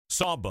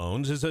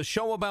Sawbones is a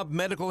show about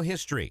medical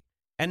history,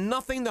 and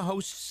nothing the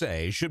hosts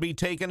say should be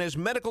taken as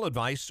medical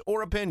advice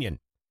or opinion.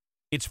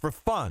 It's for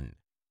fun.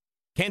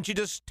 Can't you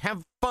just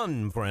have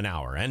fun for an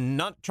hour and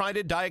not try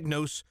to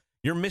diagnose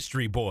your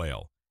mystery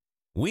boil?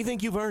 We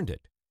think you've earned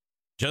it.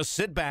 Just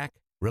sit back,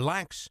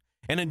 relax,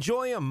 and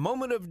enjoy a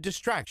moment of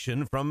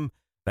distraction from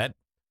that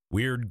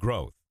weird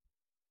growth.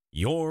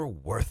 You're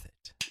worth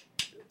it.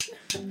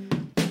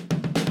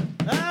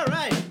 All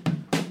right.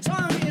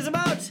 Song is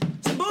about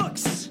some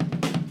books.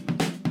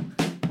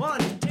 1,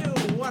 2,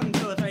 1,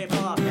 2, 3,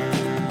 4.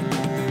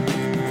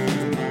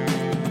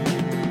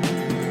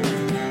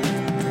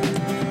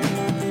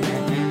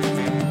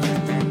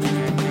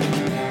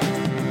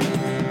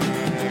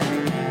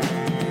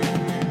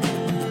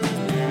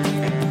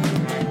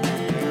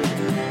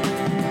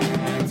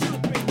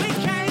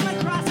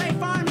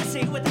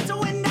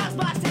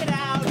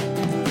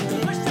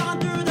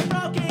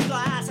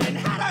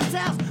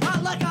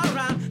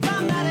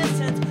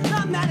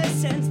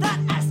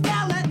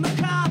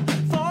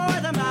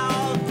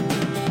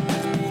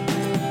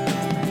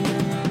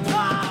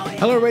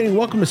 Hello, everybody, and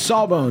welcome to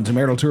Sawbones, a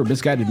marital tour of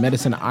misguided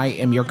medicine. I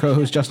am your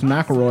co-host, Justin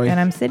McElroy. And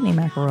I'm Sydney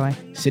McElroy.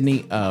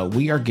 Sydney,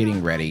 we are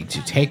getting ready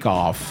to take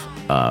off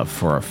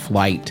for a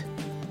flight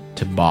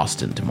to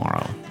Boston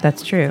tomorrow.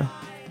 That's true.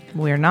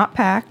 We're not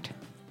packed.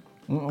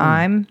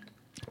 I'm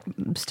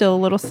still a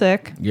little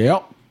sick.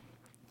 Yep.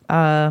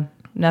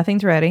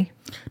 Nothing's ready.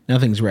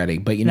 Nothing's ready,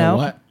 but you know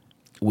what?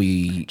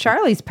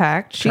 Charlie's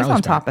packed. She's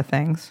on top of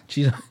things.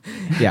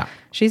 Yeah.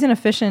 She's an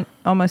efficient,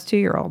 almost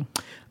 2-year-old.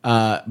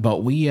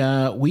 But we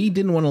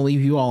didn't want to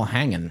leave you all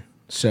hanging.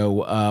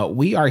 So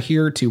we are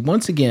here to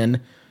once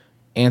again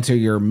answer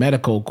your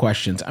medical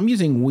questions. I'm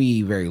using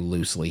we very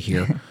loosely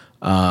here.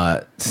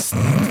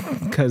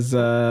 Because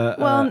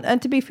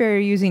and to be fair,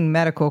 you're using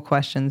medical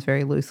questions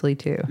very loosely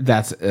too.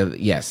 That's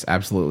yes,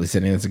 absolutely,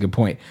 Sydney. That's a good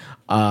point.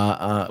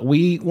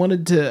 We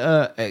wanted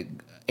to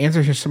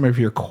answer some of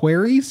your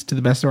queries to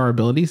the best of our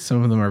abilities.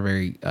 Some of them are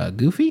very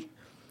goofy.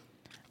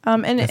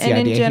 And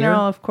in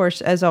general, of course,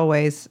 as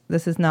always,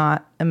 this is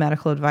not a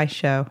medical advice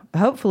show.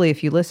 Hopefully,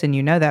 if you listen,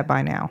 you know that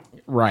by now.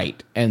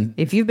 Right. And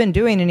if you've been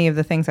doing any of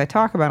the things I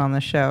talk about on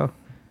this show,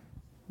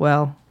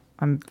 well,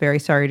 I'm very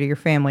sorry to your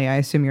family. I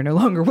assume you're no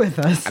longer with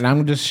us. And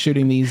I'm just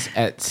shooting these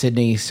at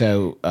Sydney.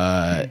 So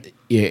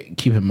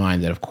keep in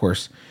mind that, of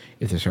course,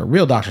 if there's a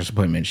real doctor's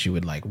appointment, she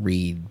would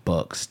read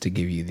books to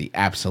give you the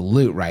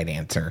absolute right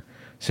answer.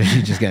 So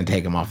she's just going to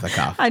take them off the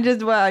cuff.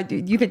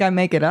 You think I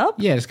make it up?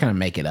 Yeah, just kind of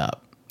make it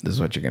up. This is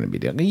what you're going to be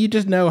doing. You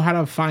just know how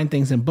to find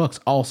things in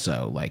books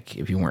also,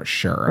 if you weren't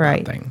sure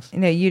about things.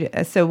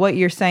 So what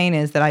you're saying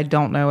is that I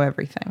don't know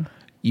everything.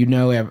 You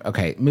know,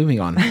 okay, moving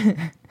on.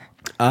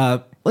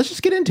 Let's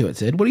just get into it,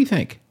 Sid. What do you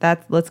think?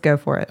 Let's go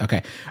for it.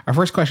 Okay. Our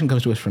first question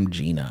comes to us from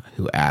Gina,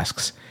 who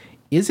asks,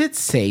 is it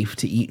safe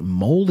to eat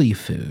moldy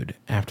food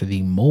after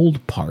the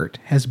mold part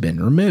has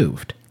been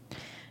removed?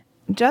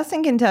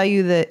 Justin can tell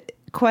you that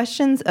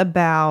questions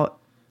about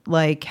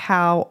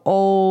how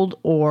old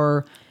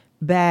or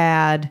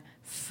bad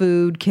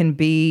food can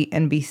be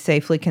and be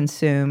safely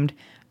consumed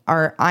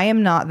I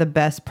am not the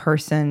best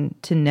person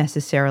to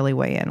necessarily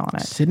weigh in on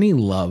it. Sydney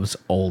loves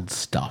old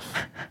stuff.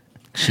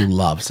 She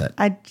loves it.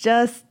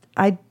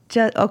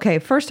 Okay,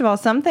 first of all,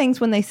 some things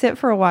when they sit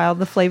for a while,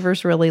 the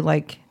flavors really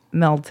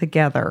meld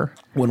together.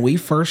 When we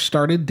first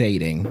started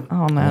dating,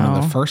 one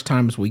of the first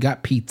times we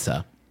got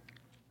pizza,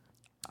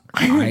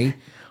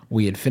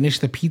 we had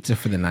finished the pizza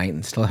for the night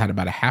and still had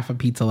about a half a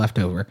pizza left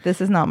over.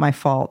 This is not my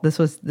fault. This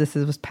was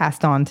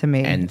passed on to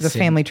me. And the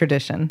family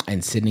tradition.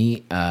 And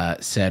Sydney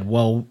said,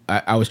 well,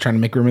 I was trying to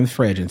make room in the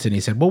fridge. And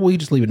Sydney said, well, will you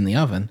just leave it in the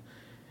oven?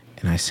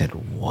 And I said,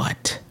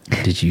 what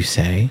did you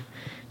say?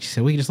 She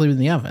said, well, you just leave it in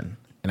the oven.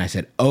 And I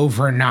said,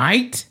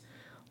 overnight?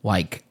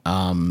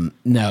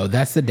 No,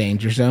 that's the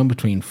danger zone.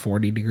 Between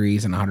 40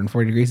 degrees and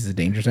 140 degrees is a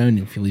danger zone.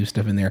 If you leave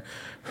stuff in there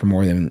for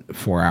more than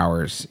 4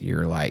 hours,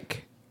 you're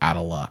out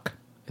of luck.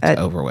 It's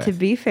over with. To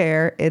be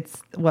fair,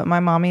 it's what my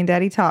mommy and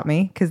daddy taught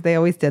me because they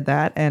always did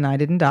that and I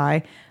didn't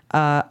die.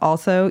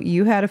 Also,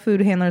 you had a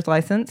food handler's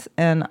license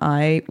and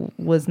I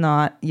was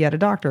not yet a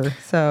doctor.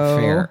 So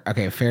fair.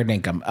 Okay, fair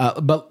dinkum.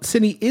 But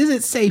Sydney, is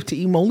it safe to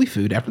eat moldy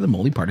food after the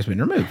moldy part has been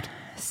removed?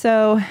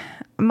 So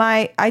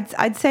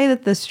I'd say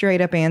that the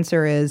straight up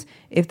answer is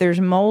if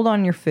there's mold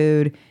on your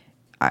food,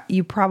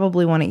 you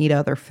probably want to eat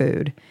other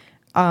food.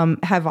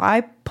 Have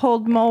I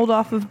pulled mold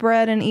off of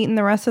bread and eaten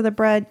the rest of the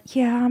bread?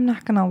 Yeah, I'm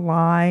not going to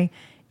lie.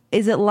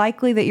 Is it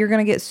likely that you're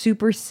going to get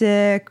super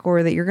sick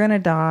or that you're going to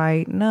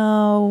die?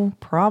 No,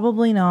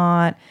 probably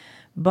not.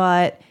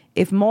 But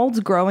if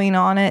mold's growing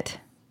on it,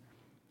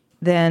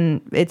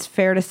 then it's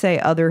fair to say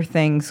other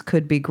things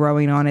could be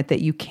growing on it that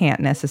you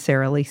can't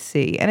necessarily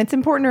see. And it's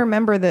important to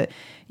remember that,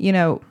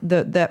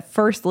 that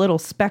first little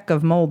speck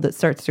of mold that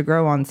starts to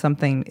grow on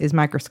something is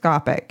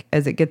microscopic.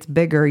 As it gets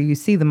bigger, you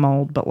see the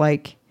mold, but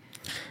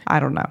I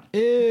don't know.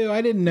 Ew,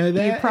 I didn't know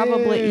that.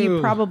 You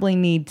probably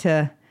need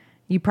to,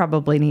 You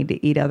probably need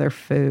to eat other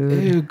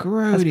food. Ew,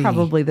 grody. That's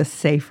probably the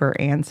safer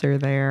answer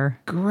there.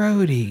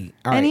 Grody.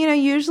 All And right.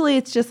 usually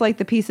it's just like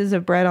the pieces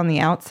of bread on the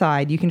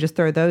outside. You can just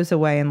throw those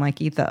away and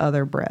like eat the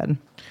other bread.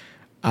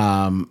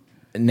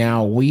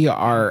 Now we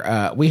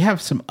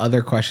have some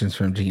other questions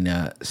from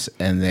Gina,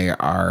 and they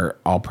are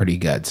all pretty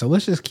good. So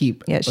let's just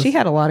keep. Yeah, she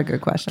had a lot of good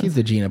keep questions.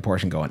 the Gina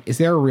portion going. Is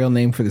there a real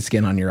name for the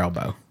skin on your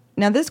elbow?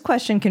 Now, this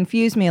question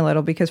confused me a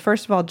little because,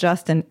 first of all,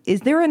 Justin,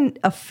 is there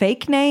a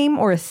fake name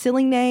or a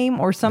silly name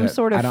or some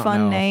sort I of don't fun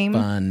know, name?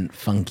 fun,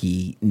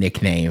 funky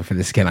nickname for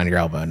the skin on your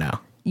elbow now.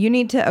 You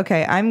need to,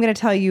 okay, I'm going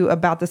to tell you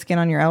about the skin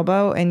on your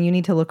elbow, and you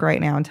need to look right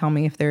now and tell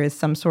me if there is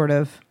some sort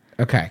of,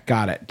 Okay,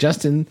 got it.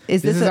 Justin,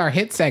 Is this this is a- our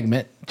hit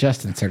segment.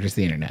 Justin searches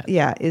the internet.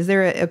 yeah, is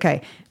there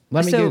okay.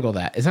 Let me So, Google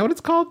that. Is that what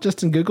it's called?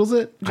 Justin Googles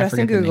it? I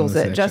Justin forget the name of Googles the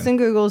it. section. Justin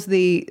Googles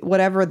the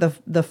whatever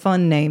the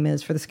fun name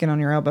is for the skin on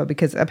your elbow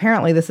because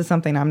apparently this is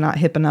something I'm not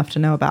hip enough to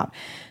know about.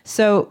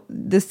 So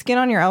the skin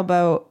on your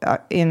elbow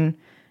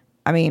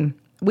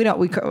we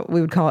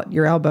would call it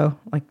your elbow,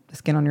 like the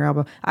skin on your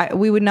elbow.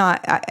 We would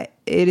not. I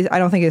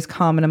don't think it's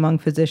common among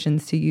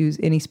physicians to use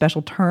any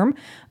special term.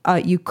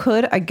 You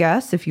could, I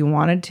guess, if you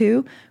wanted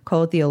to,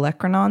 call it the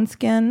olecranon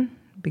skin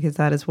because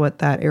that is what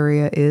that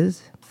area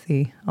is. It's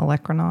the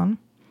olecranon.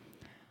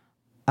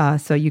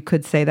 So you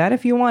could say that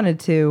if you wanted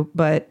to,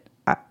 but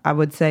I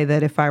would say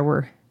that if I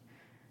were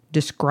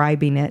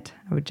describing it,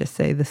 I would just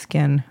say the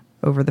skin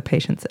over the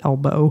patient's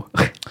elbow.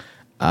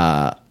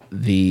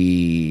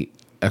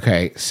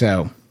 Okay,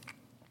 so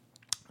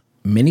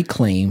many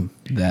claim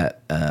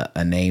that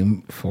a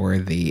name for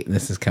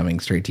this is coming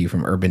straight to you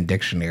from Urban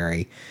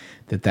Dictionary,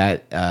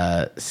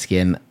 that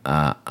skin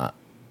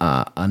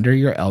under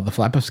your elbow, the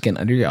flap of skin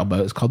under your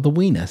elbow is called the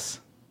weenus.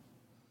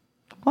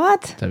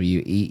 What?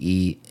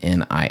 Weenis.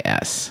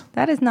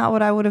 That is not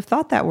what I would have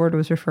thought that word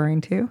was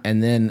referring to.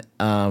 And then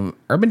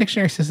Urban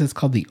Dictionary says it's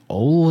called the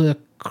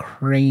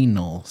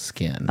olecranal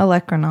skin.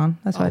 Olecranon.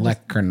 That's what I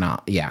just...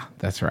 Olecranon. Yeah,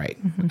 that's right.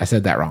 I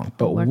said that wrong.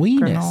 But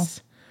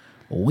Olecranal.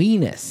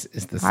 weenus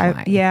is the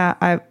slang.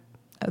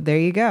 There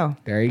you go.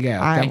 There you go.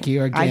 Thank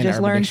you again. I just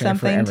Urban learned Dictionary, for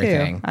something too.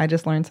 everything. I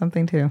just learned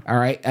something too. All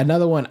right,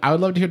 another one. I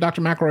would love to hear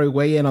Dr. McElroy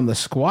weigh in on the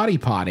Squatty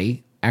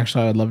Potty.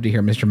 Actually, I would love to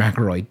hear Mr.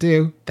 McElroy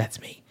too.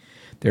 That's me.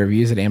 The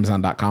reviews at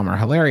Amazon.com are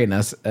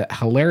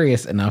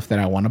hilarious enough that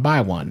I want to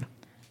buy one.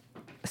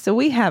 So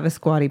we have a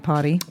Squatty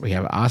Potty. We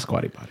have a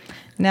Squatty Potty.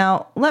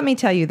 Now, let me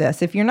tell you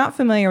this. If you're not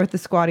familiar with the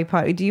Squatty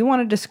Potty, do you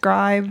want to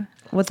describe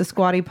what the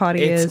Squatty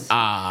Potty is?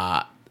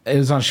 It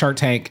was on Shark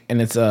Tank, and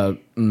it's a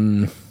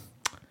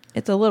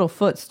It's a little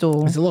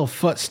footstool. It's a little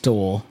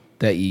footstool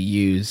that you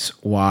use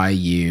while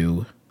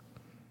you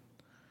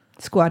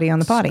Squatty on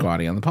the potty.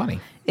 squatty on the potty.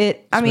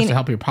 It. I Supposed mean, to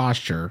help your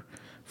posture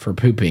for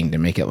pooping to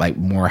make it like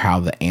more how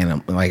the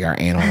our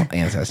animal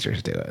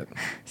ancestors do it.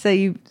 so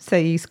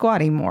you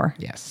squatty more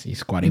Yes, you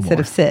squatty instead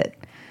more. of sit.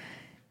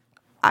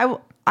 I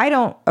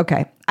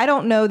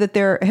don't know that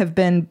there have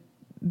been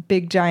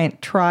big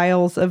giant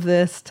trials of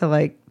this to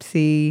like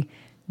see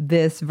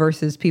this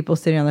versus people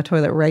sitting on the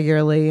toilet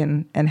regularly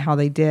and how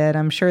they did.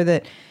 I'm sure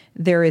that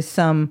there is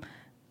some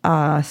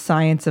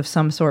science of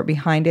some sort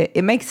behind it.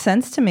 It makes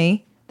sense to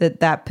me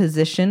that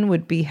position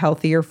would be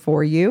healthier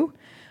for you.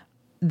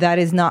 That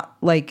is not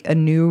like a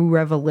new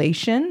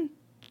revelation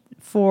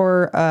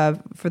for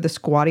the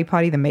Squatty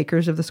Potty, the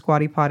makers of the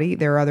Squatty Potty.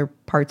 There are other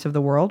parts of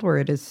the world where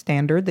it is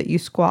standard that you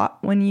squat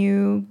when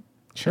you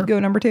go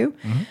number 2.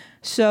 Mm-hmm.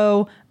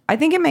 So I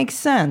think it makes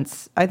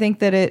sense. I think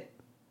that it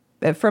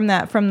from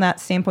that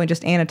standpoint,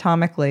 just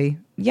anatomically,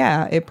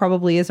 yeah, it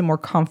probably is a more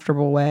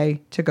comfortable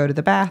way to go to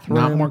the bathroom.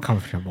 Not more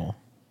comfortable.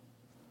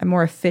 A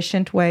more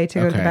efficient way to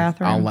go to the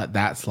bathroom. I'll let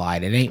that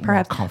slide. It ain't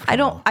Perhaps. more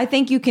comfortable. I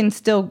think you can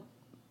still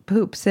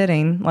poop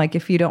sitting. Like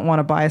if you don't want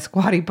to buy a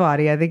Squatty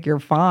Potty, I think you're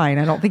fine.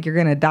 I don't think you're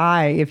going to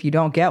die if you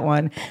don't get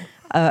one.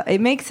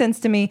 It makes sense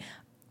to me.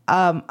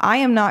 I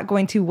am not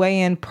going to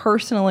weigh in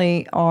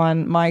personally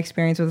on my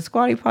experience with a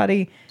Squatty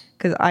Potty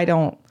because I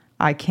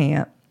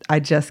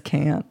just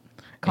can't.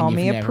 Call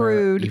me a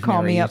prude.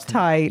 Call me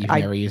uptight. You've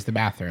never used the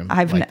bathroom.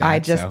 I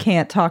just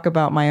can't talk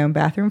about my own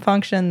bathroom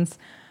functions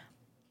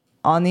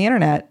on the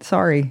internet.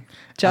 Sorry.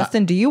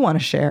 Justin, do you want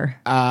to share?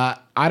 I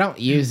don't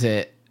use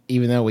it,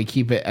 even though we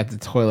keep it at the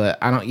toilet.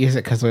 I don't use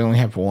it because we only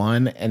have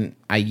one, and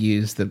I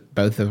use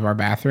both of our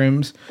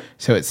bathrooms.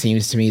 So it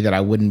seems to me that I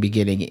wouldn't be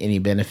getting any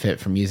benefit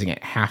from using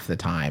it half the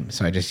time.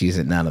 So I just use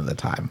it none of the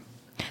time.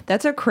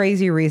 That's a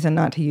crazy this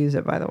not to use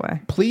it, by the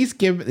way. Please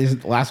this is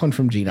the last one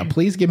from Gina.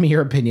 Please give me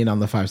your opinion on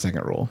the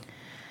 5-second rule.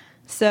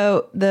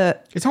 So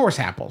it's horse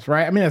apples,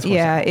 right? I mean, that's horse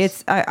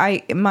apples.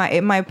 It's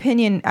my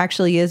opinion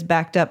actually is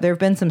backed up. There have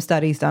been some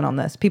studies done on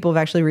this. People have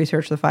actually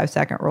researched the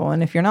 5-second rule,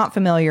 and if you're not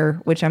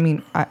familiar, which I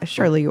mean,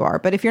 surely you are,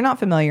 but if you're not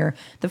familiar,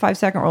 the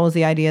 5-second rule is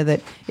the idea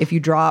that if you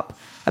drop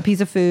a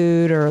piece of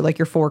food or like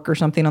your fork or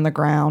something on the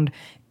ground,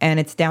 and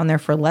it's down there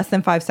for less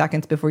than 5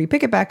 seconds before you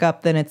pick it back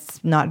up, then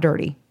it's not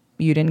dirty.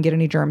 You didn't get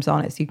any germs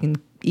on it, so you can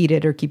eat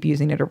it or keep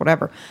using it or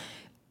whatever.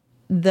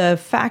 The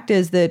fact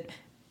is that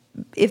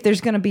if there's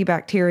going to be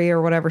bacteria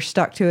or whatever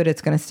stuck to it,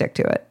 it's going to stick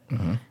to it.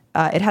 Mm-hmm.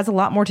 It has a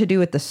lot more to do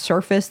with the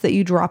surface that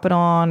you drop it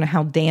on,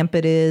 how damp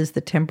it is,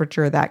 the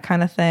temperature, that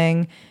kind of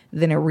thing,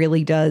 than it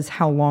really does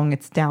how long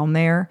it's down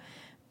there.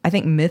 I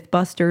think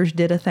Mythbusters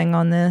did a thing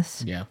on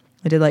this. Yeah.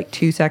 It did like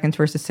 2 seconds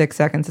versus 6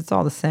 seconds. It's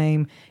all the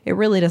same. It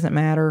really doesn't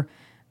matter.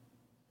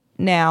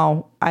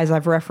 Now, as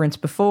I've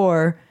referenced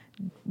before,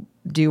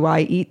 do I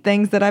eat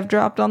things that I've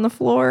dropped on the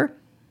floor?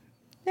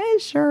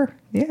 Sure.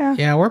 Yeah.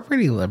 Yeah, we're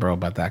pretty liberal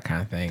about that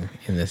kind of thing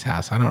in this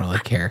house. I don't really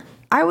care.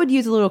 I would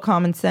use a little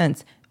common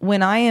sense.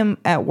 When I am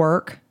at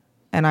work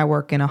and I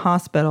work in a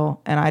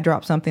hospital and I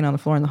drop something on the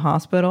floor in the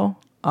hospital,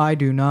 I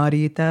do not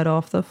eat that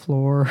off the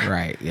floor.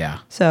 Right, yeah.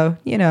 So,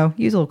 use a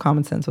little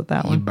common sense with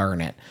that You one.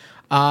 burn it.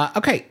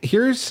 Okay,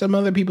 here's some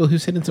other people who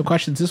sent in some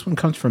questions. This one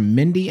comes from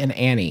Mindy and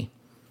Annie,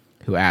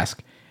 who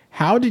ask,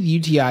 how did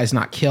UTIs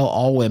not kill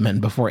all women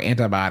before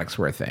antibiotics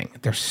were a thing?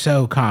 They're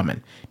so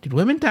common. Did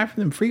women die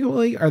from them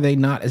frequently? Are they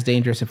not as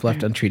dangerous if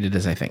left untreated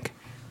as I think?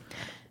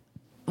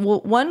 Well,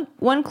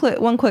 one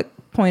quick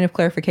point of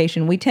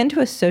clarification. We tend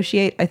to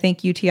associate, I think,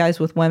 UTIs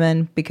with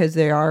women because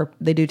they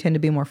do tend to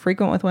be more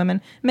frequent with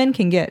women. Men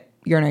can get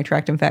urinary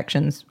tract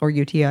infections or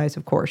UTIs,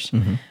 of course.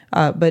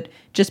 But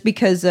just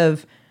because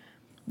of...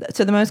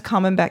 So the most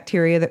common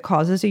bacteria that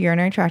causes a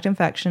urinary tract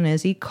infection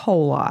is E.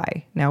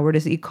 coli. Now, where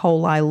does E.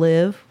 coli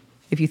live?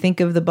 If you think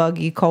of the bug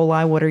E.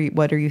 coli,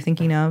 what are you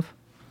thinking of?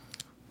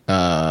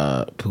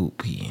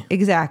 Poopy.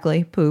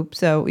 Exactly, poop.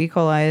 So E.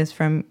 coli is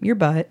from your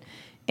butt.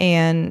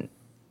 And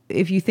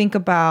if you think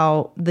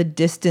about the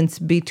distance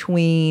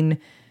between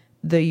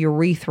the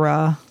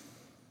urethra,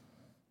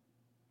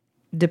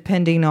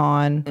 depending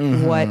on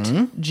what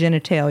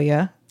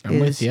genitalia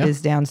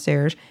is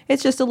downstairs,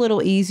 it's just a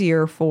little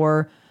easier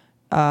for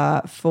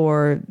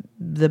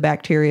the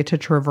bacteria to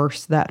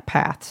traverse that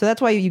path. So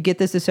that's why you get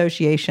this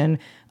association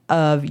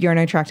of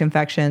urinary tract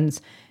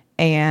infections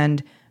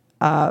and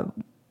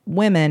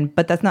women,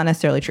 but that's not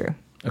necessarily true.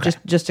 Okay.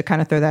 Just to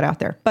kind of throw that out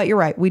there. But you're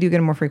right, we do get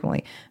them more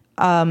frequently.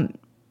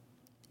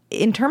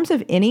 In terms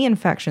of any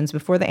infections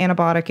before the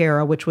antibiotic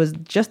era, which was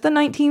just the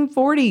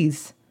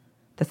 1940s,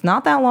 that's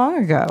not that long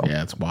ago.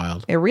 Yeah, it's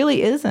wild. It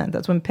really isn't.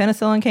 That's when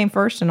penicillin came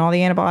first and all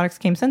the antibiotics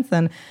came since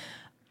then.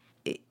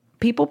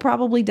 People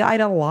probably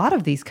died a lot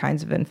of these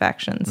kinds of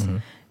infections.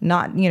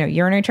 Not,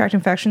 urinary tract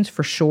infections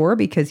for sure,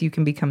 because you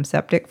can become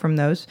septic from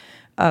those.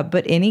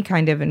 But any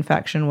kind of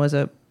infection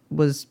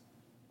was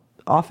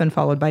often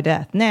followed by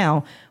death.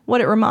 Now,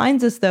 what it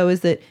reminds us, though, is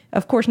that,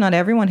 of course, not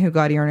everyone who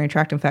got a urinary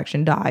tract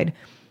infection died.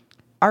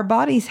 Our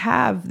bodies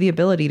have the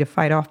ability to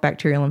fight off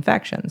bacterial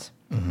infections.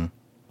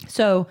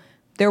 So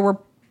there were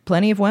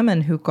plenty of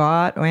women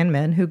and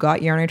men who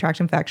got urinary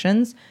tract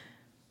infections,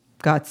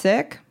 got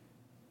sick,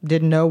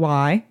 didn't know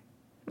why,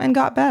 and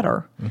got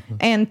better.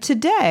 And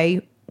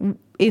today,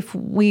 if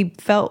we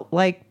felt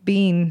like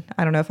being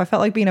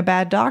a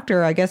bad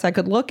doctor, I guess I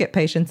could look at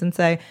patients and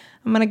say,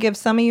 I'm going to give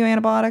some of you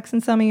antibiotics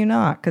and some of you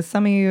not, because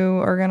some of you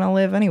are going to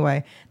live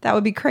anyway. That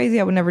would be crazy.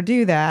 I would never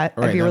do that.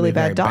 Right, I'd be a really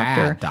bad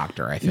doctor. Bad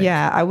doctor, I think.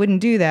 Yeah, I wouldn't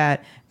do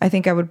that. I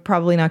think I would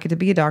probably not get to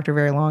be a doctor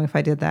very long if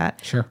I did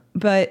that. Sure.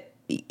 But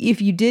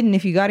if you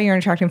got a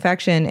urinary tract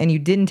infection and you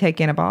didn't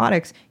take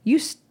antibiotics, you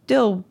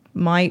still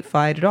might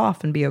fight it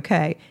off and be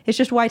okay. It's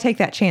just, why take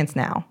that chance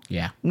now?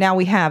 Yeah. Now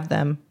we have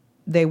them.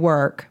 They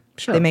work.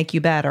 Sure. They make you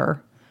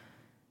better.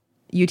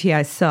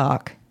 UTIs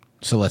suck.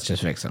 So let's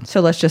just fix them. So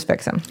let's just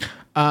fix them.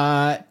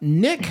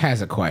 Nick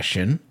has a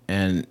question,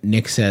 and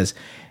Nick says,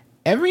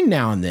 every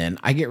now and then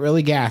I get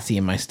really gassy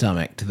in my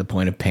stomach to the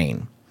point of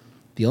pain.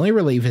 The only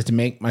relief is to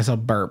make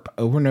myself burp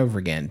over and over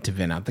again to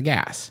vent out the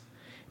gas.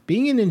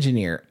 Being an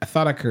engineer, a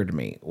thought occurred to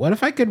me. What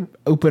if I could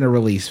open a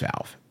release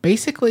valve?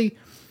 Basically,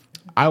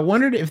 I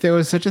wondered if there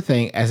was such a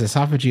thing as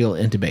esophageal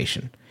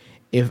intubation.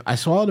 If I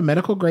swallowed a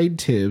medical grade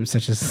tube,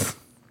 such as...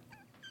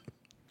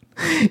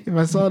 if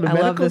I swallowed a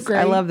medical grade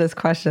I love this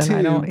question.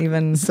 I don't tube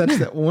even... such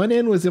that one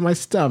end was in my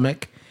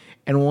stomach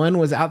and one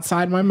was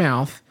outside my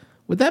mouth,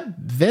 would that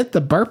vent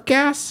the burp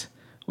gas?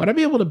 Would I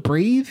be able to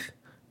breathe?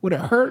 Would it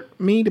hurt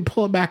me to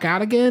pull it back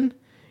out again?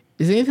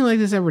 Is anything like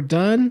this ever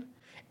done?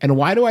 And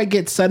why do I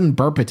get sudden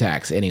burp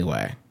attacks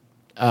anyway?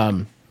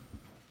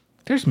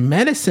 There's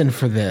medicine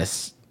for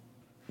this,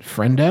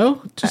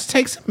 friendo. Just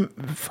take some...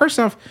 First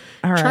off,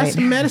 try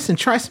some medicine.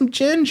 Try some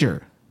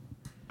ginger.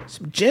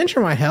 Some ginger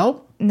might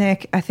help.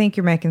 Nick, I think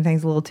you're making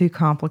things a little too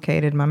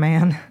complicated, my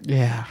man.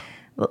 Yeah.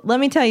 Let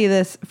me tell you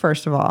this,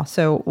 first of all.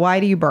 So why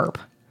do you burp?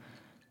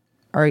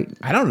 I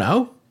don't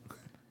know.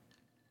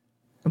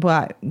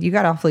 Well, you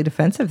got awfully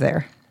defensive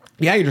there.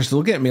 Yeah, you're just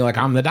looking at me like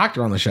I'm the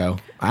doctor on the show.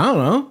 I don't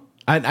know.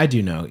 I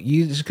do know.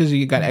 Just because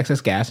you got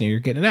excess gas and you're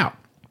getting it out.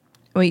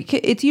 Well,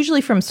 it's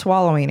usually from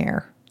swallowing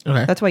air.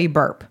 Okay. That's why you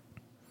burp.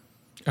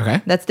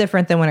 Okay. That's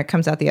different than when it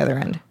comes out the other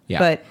end. Yeah.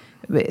 But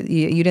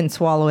you didn't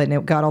swallow it and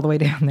it got all the way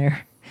down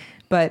there.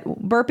 But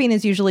burping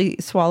is usually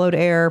swallowed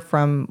air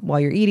from while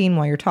you're eating,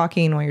 while you're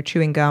talking, while you're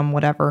chewing gum,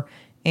 whatever.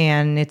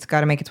 And it's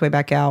got to make its way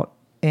back out.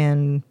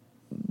 And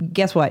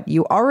guess what?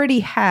 You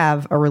already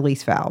have a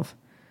release valve.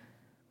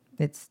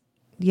 It's,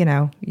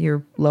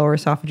 your lower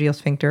esophageal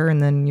sphincter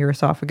and then your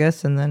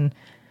esophagus and then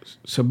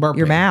So burping.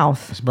 your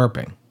mouth. It's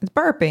burping. It's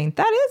burping.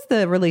 That is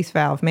the release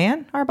valve,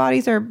 man. Our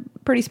bodies are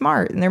pretty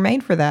smart and they're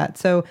made for that.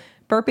 So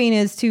burping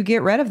is to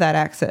get rid of that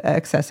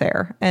excess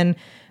air. And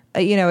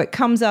it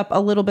comes up a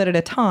little bit at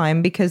a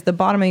time because the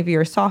bottom of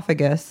your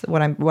esophagus,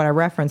 what I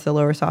referenced, the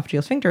lower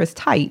esophageal sphincter, is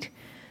tight.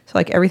 So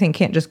like everything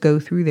can't just go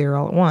through there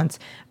all at once.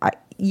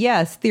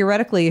 Yes,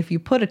 theoretically, if you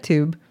put a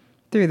tube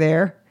through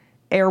there,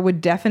 air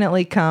would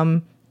definitely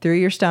come through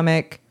your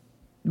stomach,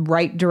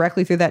 right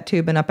directly through that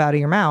tube and up out of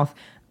your mouth.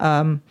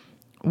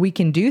 We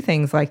can do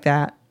things like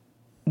that.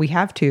 We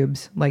have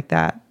tubes like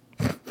that.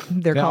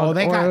 They're called.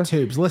 They got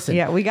tubes. Listen,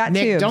 yeah, we got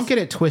Nick, tubes. don't get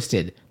it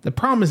twisted. The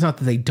problem is not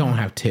that they don't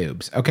have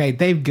tubes. Okay,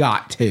 they've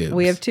got tubes.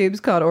 We have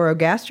tubes called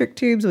orogastric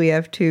tubes. We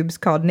have tubes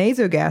called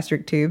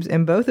nasogastric tubes,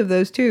 and both of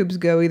those tubes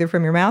go either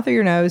from your mouth or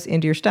your nose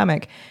into your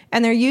stomach,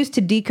 and they're used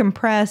to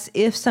decompress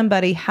if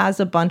somebody has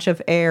a bunch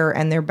of air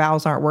and their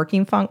bowels aren't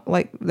working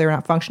like they're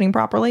not functioning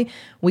properly.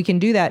 We can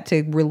do that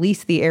to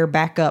release the air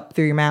back up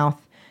through your mouth.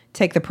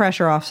 Take the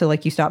pressure off so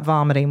like you stop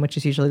vomiting, which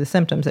is usually the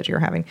symptoms that you're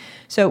having.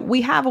 So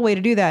we have a way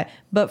to do that.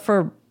 But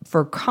for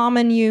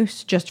common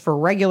use, just for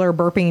regular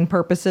burping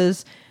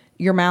purposes,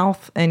 your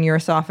mouth and your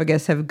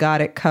esophagus have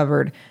got it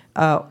covered.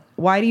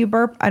 Why do you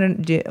burp?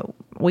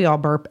 We all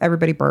burp.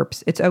 Everybody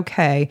burps. It's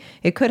okay.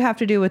 It could have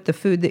to do with the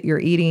food that you're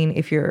eating,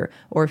 if you're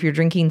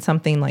drinking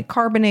something like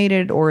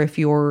carbonated, or if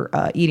you're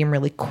eating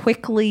really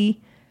quickly.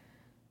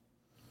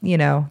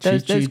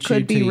 Those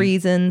could be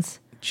reasons.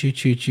 Chew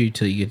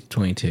till you get to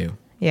 22.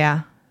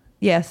 Yeah.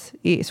 Yes.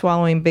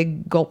 Swallowing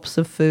big gulps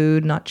of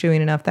food, not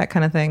chewing enough, that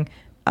kind of thing.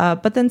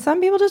 But then some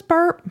people just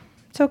burp.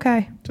 It's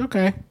okay. It's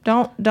okay.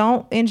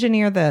 Don't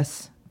engineer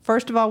this.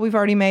 First of all, we've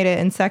already made it,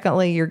 and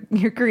secondly,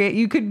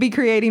 you could be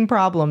creating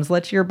problems.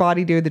 Let your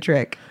body do the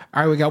trick.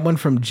 All right, we got one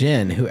from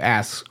Jen who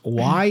asks,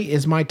 "Why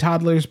is my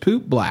toddler's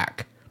poop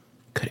black?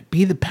 Could it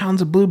be the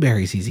pounds of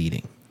blueberries he's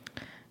eating?"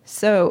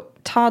 So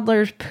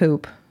toddler's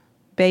poop,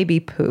 baby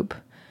poop,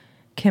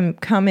 can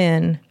come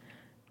in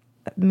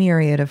a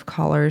myriad of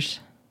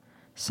colors.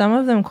 Some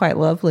of them quite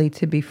lovely,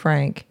 to be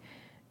frank.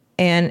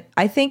 And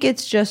I think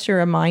it's just a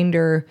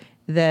reminder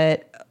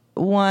that,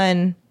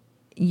 one,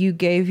 you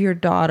gave your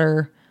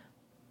daughter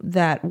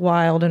that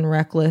wild and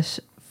reckless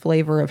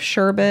flavor of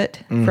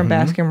sherbet from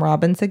Baskin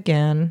Robbins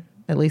again.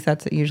 At least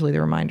that's usually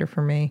the reminder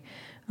for me.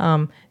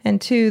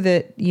 And two,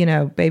 that,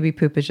 baby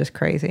poop is just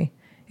crazy.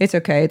 It's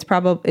okay. It's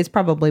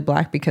probably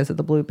black because of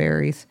the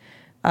blueberries.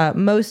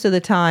 Most of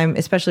the time,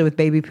 especially with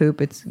baby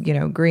poop, it's,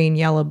 green,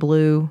 yellow,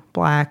 blue,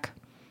 black,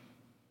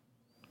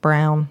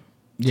 brown.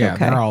 Yeah,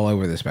 okay. They're all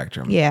over the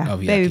spectrum. Yeah, of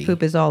baby yucky.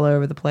 poop is all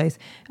over the place.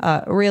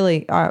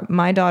 Really,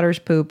 my daughter's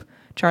poop,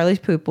 Charlie's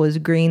poop, was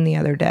green the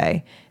other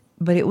day,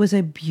 but it was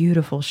a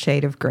beautiful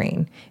shade of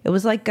green. It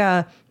was like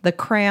the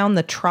crown,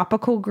 the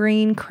tropical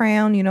green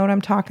crown. You know what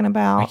I'm talking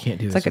about? I can't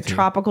do this It's like with a you.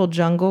 tropical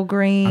jungle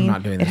green. I'm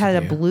not doing this It had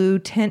with a you. blue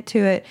tint to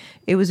it.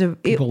 It was listen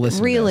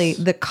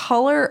to the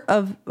color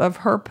of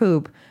her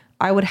poop.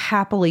 I would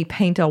happily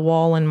paint a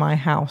wall in my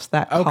house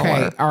that Okay,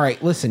 color. all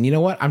right. Listen, you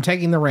know what? I'm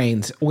taking the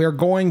reins. We're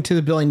going to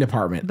the billing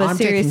department. But I'm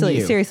taking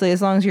you. seriously,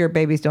 as long as your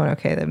baby's doing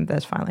okay, then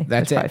that's fine.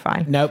 That's it. probably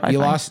fine. Nope, Probably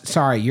you fine. lost.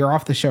 Sorry, you're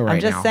off the show right I'm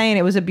just now. saying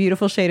it was a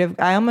beautiful shade of.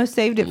 I almost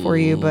saved it for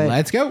you, but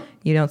Let's go.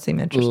 you don't seem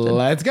interested.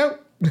 Let's go.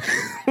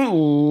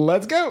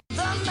 Let's go. The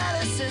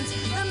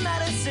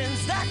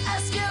medicines that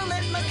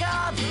escalate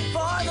macabre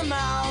for the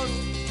mouth.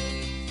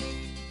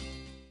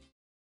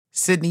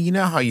 Sydney, you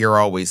know how you're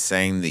always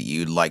saying that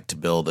you'd like to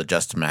build a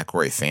Justin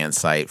McElroy fan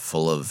site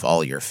full of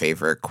all your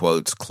favorite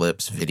quotes,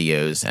 clips,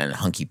 videos, and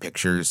hunky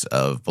pictures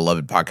of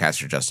beloved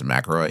podcaster Justin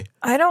McElroy?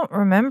 I don't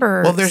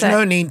remember. Well, there's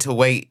no need to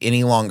wait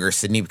any longer,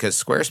 Sydney,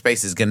 because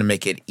Squarespace is going to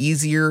make it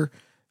easier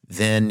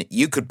than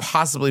you could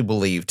possibly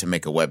believe to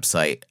make a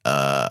website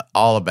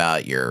all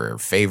about your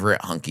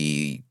favorite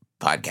hunky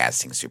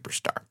podcasting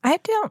superstar. I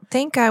don't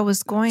think I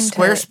was going to.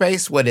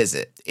 Squarespace, what is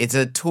it? It's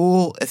a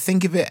tool.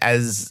 Think of it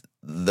as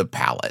the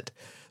palette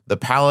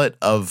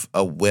of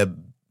a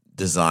web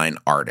design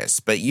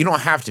artist. But you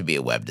don't have to be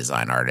a web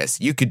design artist.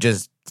 You could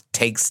just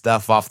take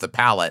stuff off the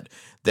palette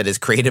that is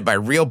created by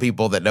real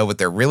people that know what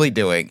they're really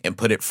doing and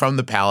put it from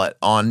the palette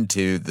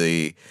onto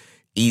the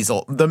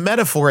easel. The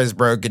metaphor is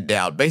broken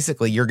down.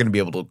 Basically, you're going to be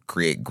able to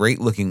create great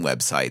looking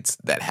websites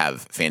that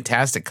have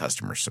fantastic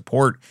customer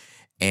support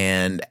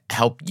and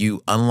help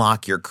you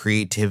unlock your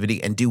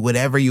creativity and do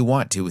whatever you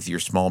want to with your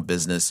small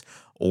business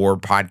or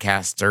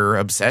podcaster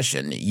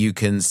obsession. You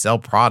can sell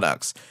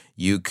products.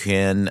 You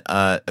can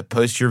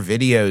post your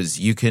videos.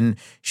 You can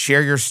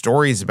share your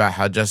stories about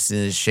how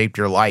Justin has shaped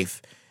your life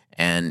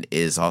and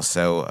is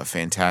also a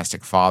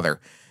fantastic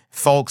father.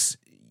 Folks,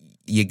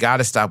 you got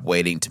to stop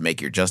waiting to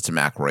make your Justin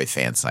McElroy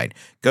fan site.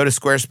 Go to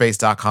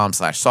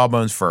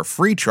squarespace.com/sawbones for a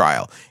free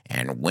trial.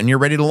 And when you're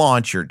ready to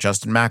launch your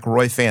Justin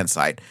McElroy fan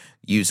site,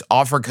 use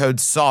offer code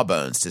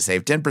SAWBONES to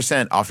save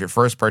 10% off your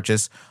first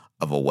purchase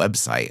of a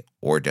website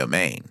or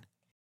domain.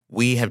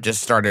 We have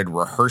just started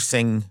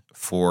rehearsing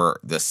for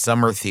the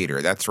summer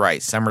theater. That's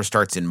right. Summer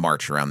starts in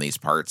March around these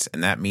parts,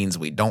 and that means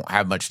we don't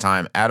have much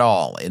time at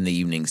all in the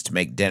evenings to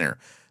make dinner.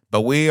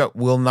 But we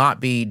will not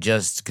be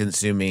just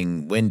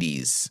consuming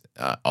Wendy's,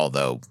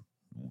 although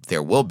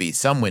there will be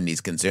some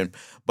Wendy's consumed.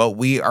 But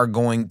we are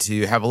going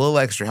to have a little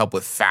extra help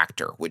with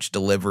Factor, which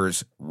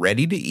delivers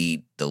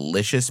ready-to-eat,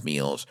 delicious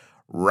meals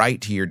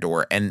right to your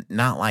door, and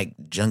not like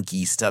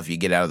junky stuff you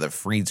get out of the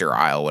freezer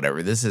aisle,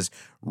 whatever. This is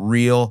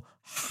real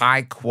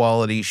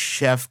high-quality,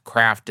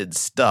 chef-crafted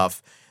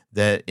stuff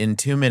that in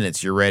 2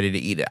 minutes you're ready to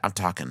eat it. I'm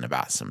talking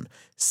about some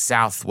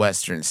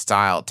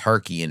Southwestern-style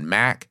turkey and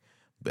mac.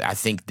 But I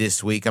think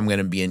this week I'm going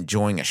to be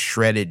enjoying a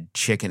shredded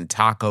chicken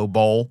taco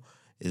bowl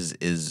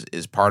is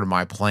part of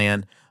my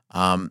plan.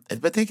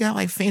 But they got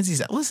like fancy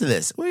stuff. Listen to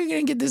this. Where are you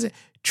going to get this?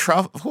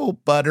 Truffle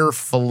butter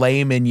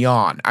filet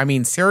mignon. I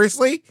mean,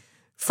 seriously?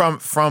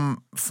 From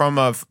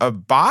a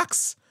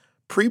box?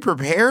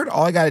 Pre-prepared?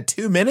 All I got is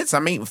 2 minutes?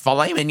 I'm eating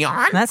filet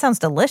mignon? That sounds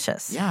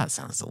delicious. Yeah, it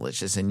sounds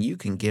delicious. And you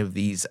can give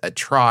these a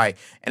try.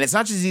 And it's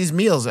not just these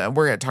meals.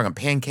 We're talking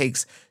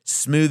pancakes,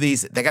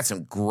 smoothies. They got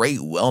some great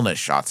wellness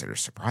shots that are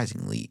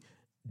surprisingly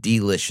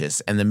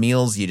delicious. And the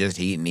meals you just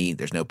eat and eat.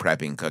 There's no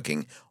prepping,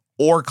 cooking,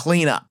 or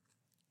cleanup.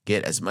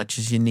 Get as much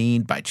as you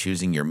need by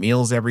choosing your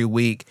meals every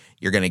week.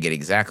 You're going to get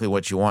exactly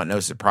what you want. No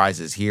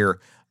surprises here.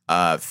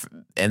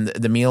 And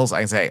the meals, I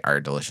can say, are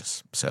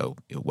delicious. So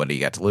what do you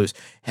got to lose?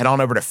 Head on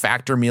over to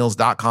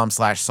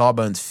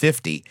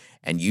factormeals.com/sawbones50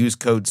 and use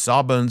code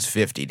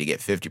sawbones50 to get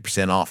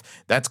 50% off.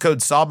 That's code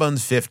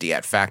sawbones50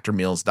 at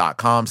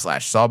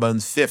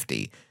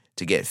factormeals.com/sawbones50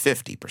 to get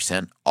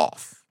 50%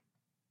 off.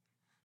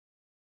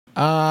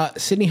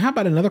 Sydney, how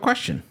about another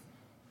question?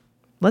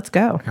 Let's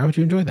go. How would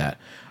you enjoy that?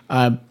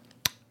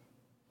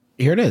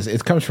 Here it is.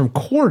 It comes from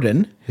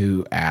Corden,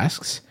 who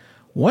asks,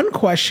 one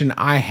question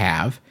I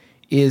have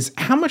is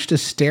how much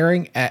does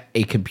staring at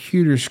a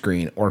computer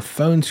screen or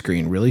phone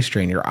screen really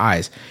strain your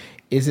eyes?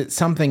 Is it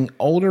something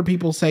older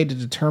people say to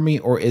deter me,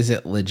 or is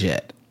it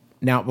legit?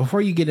 Now,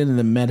 before you get into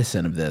the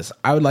medicine of this,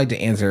 I would like to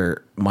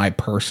answer my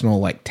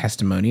personal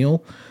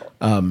testimonial.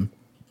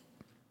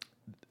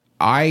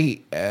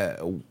 I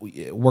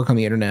work on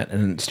the internet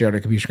and stare at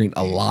a computer screen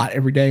a lot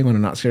every day. When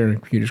I'm not staring at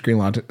a computer screen, a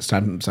lot of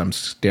times I'm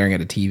staring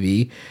at a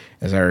TV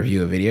as I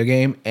review a video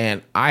game.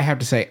 And I have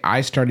to say,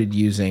 I started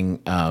using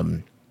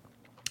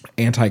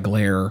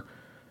anti-glare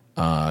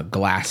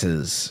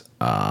glasses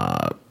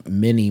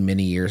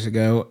many years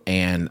ago,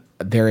 and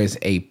there is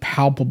a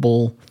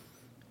palpable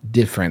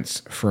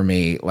difference for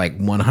me, like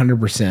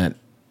 100%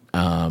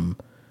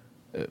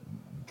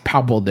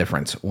 palpable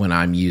difference when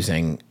I'm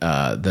using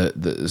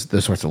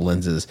the sorts of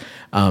lenses.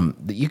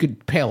 You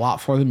could pay a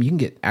lot for them. You can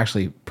get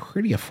actually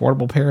pretty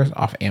affordable pairs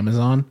off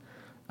Amazon.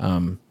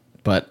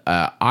 But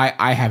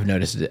I have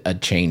noticed a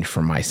change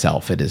for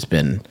myself. It has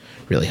been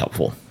really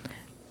helpful.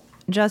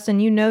 Justin,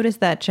 you noticed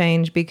that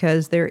change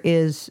because there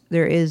is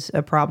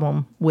a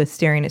problem with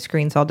staring at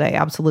screens all day.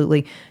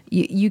 Absolutely.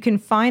 You can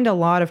find a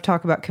lot of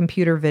talk about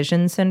computer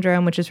vision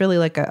syndrome, which is really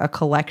like a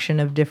collection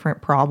of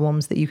different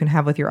problems that you can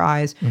have with your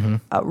eyes,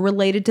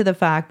 related to the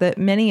fact that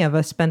many of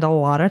us spend a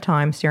lot of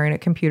time staring at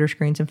computer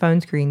screens and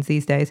phone screens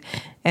these days.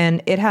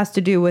 And it has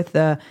to do with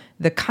the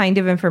kind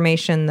of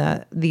information,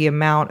 the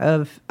amount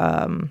of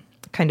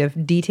kind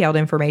of detailed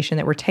information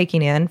that we're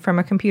taking in from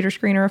a computer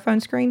screen or a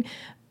phone screen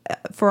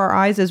for our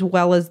eyes, as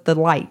well as the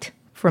light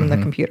from the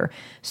computer.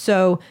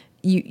 So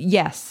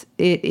yes,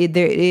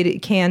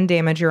 it can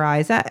damage your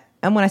eyes.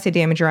 And when I say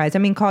damage your eyes, I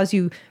mean cause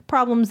you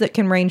problems that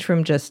can range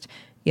from just,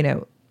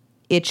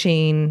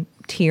 itching,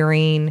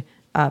 tearing,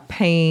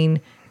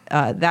 pain,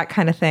 that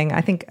kind of thing.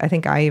 I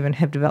think I even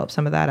have developed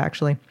some of that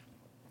actually,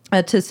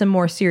 to some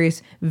more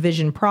serious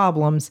vision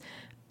problems.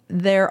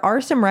 There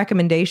are some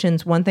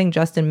recommendations. One thing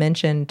Justin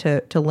mentioned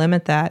to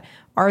limit that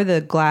are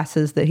the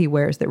glasses that he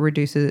wears that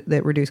reduce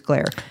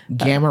glare.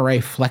 Gamma ray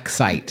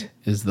Flexite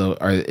is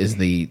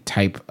the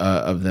type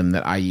of them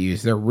that I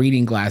use. They're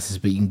reading glasses,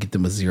 but you can get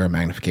them with zero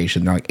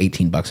magnification. They're like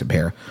 $18 a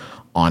pair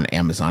on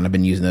Amazon. I've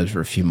been using those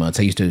for a few months.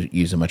 I used to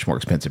use a much more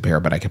expensive pair,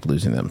 but I kept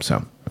losing them.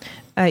 So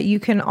you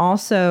can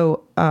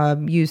also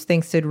use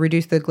things to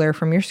reduce the glare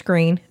from your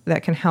screen.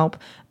 That can help.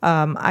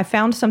 I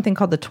found something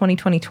called the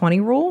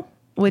 20-20-20 rule,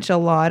 which a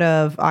lot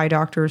of eye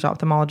doctors,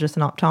 ophthalmologists,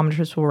 and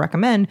optometrists will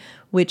recommend,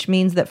 which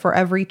means that for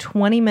every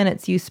 20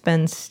 minutes you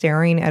spend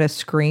staring at a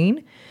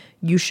screen,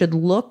 you should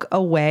look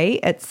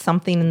away at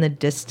something in the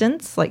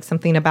distance, like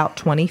something about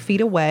 20 feet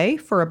away,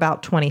 for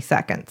about 20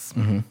 seconds,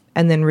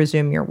 and then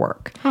resume your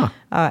work.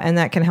 And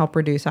that can help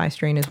reduce eye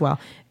strain as well.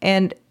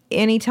 And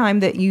anytime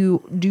that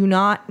you do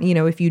not,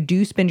 if you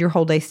do spend your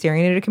whole day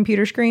staring at a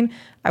computer screen,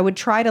 I would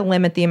try to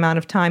limit the amount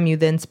of time you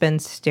then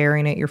spend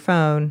staring at your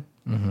phone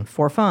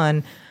for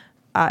fun.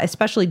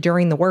 Especially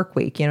during the work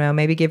week,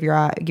 maybe give your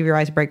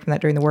eyes a break from that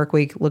during the work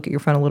week. Look at your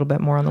phone a little bit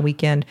more on the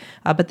weekend.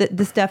 But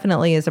this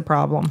definitely is a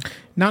problem.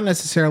 Not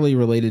necessarily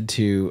related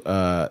to,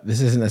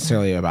 this isn't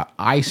necessarily about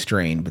eye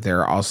strain, but there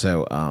are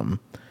also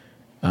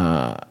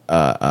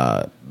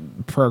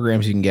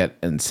programs you can get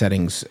in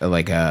settings,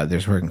 like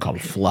there's a program called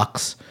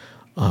Flux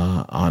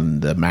on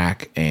the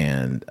Mac,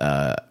 and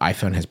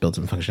iPhone has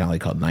built-in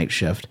functionality called Night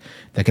Shift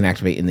that can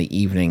activate in the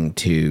evening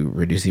to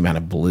reduce the amount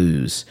of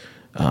blues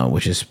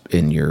which is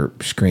in your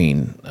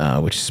screen,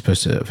 which is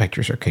supposed to affect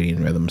your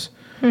circadian rhythms.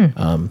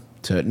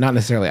 So not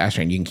necessarily eye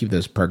strain. You can keep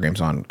those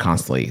programs on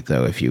constantly,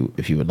 though, if you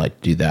would like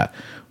to do that,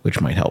 which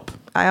might help.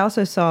 I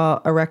also saw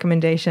a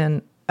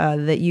recommendation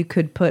that you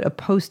could put a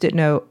Post-it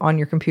note on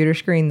your computer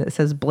screen that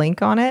says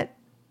blink on it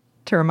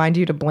to remind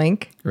you to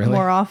blink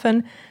more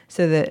often,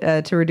 so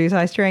that to reduce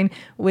eye strain,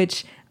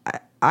 which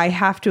I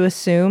have to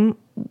assume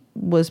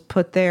was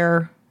put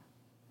there,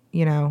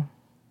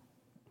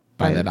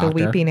 by the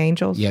Weeping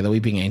Angels. Yeah, the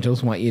Weeping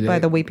Angels want you to. By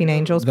the Weeping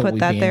Angels put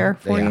that there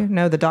for you?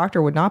 No, the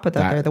doctor would not put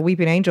that there. The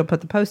Weeping Angel put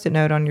the Post-it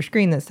note on your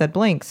screen that said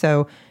blink.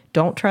 So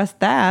don't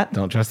trust that.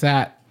 Don't trust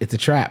that. It's a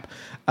trap.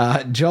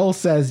 Joel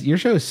says, your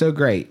show is so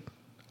great.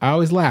 I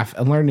always laugh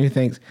and learn new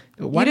things.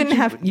 Why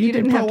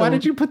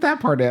didn't you put that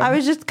part in? I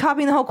was just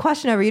copying the whole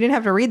question over. You didn't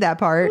have to read that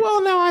part.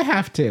 Well, no, I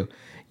have to.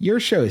 Your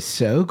show is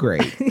so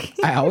great.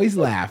 I always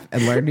laugh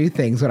and learn new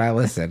things when I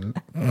listen.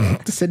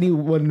 Sydney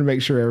wanted to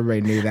make sure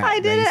everybody knew that.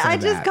 I didn't. I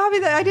just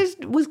copied that. I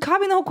just was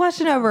copying the whole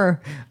question over.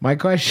 My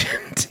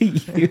question to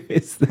you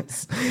is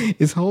this: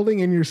 is holding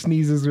in your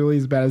sneezes really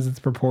as bad as it's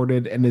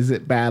purported, and is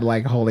it bad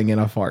like holding in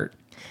a fart?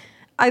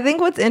 I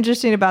think what's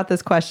interesting about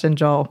this question,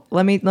 Joel,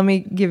 let me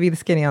give you the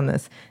skinny on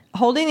this.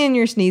 Holding in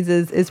your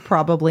sneezes is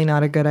probably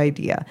not a good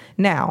idea.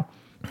 Now,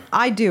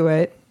 I do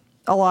it.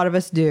 A lot of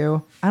us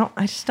do. I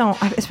just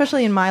don't,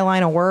 especially in my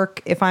line of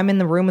work, if I'm in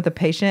the room with a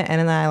patient and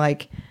then I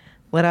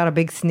let out a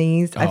big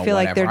sneeze, I feel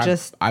like they're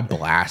I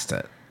blast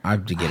it. I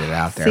have to get it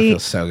out there. It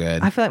feels so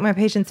good. I feel like my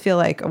patients feel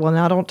like, well,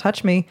 now don't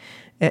touch me,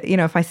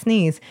 if I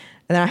sneeze.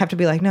 And then I have to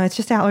be like, no, it's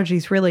just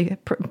allergies, really.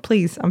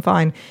 Please, I'm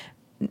fine.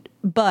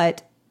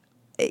 But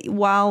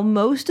while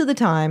most of the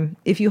time,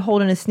 if you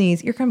hold in a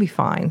sneeze, you're going to be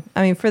fine.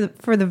 I mean,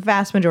 for the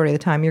vast majority of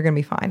the time, you're going to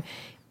be fine.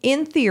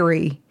 In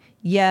theory,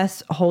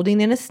 yes, holding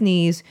in a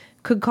sneeze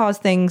could cause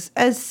things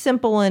as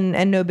simple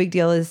and no big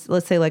deal as,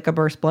 let's say, like a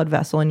burst blood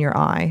vessel in your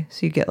eye.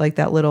 So you get like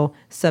that little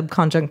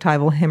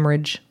subconjunctival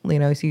hemorrhage, so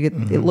you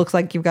get, it looks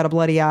like you've got a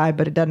bloody eye,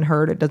 but it doesn't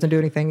hurt. It doesn't do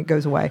anything. It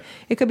goes away.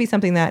 It could be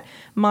something that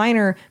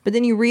minor, but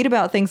then you read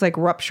about things like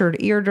ruptured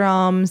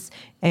eardrums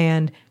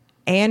and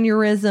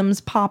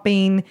aneurysms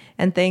popping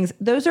and things.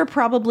 Those are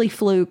probably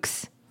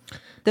flukes.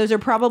 Those are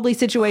probably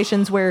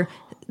situations where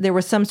there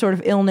was some sort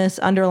of illness,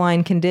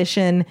 underlying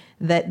condition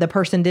that the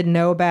person didn't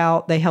know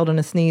about. They held in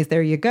a sneeze.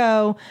 There you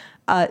go.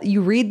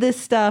 You read this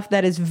stuff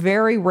that is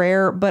very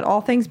rare, but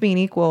all things being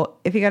equal,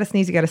 if you got to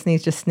sneeze, you got to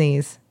sneeze, just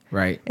sneeze.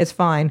 Right. It's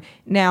fine.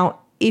 Now,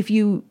 if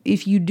you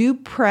do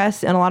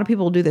press, and a lot of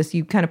people do this,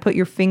 you kind of put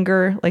your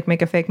finger, like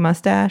make a fake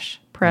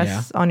mustache,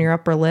 press on your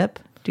upper lip.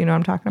 Do you know what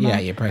I'm talking about? Yeah,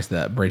 you press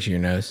the bridge of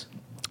your nose.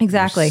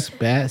 Exactly.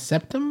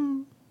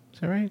 Septum? Is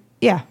that right?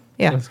 Yeah.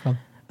 Yeah. What's it called?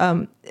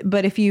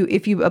 But if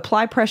you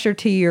apply pressure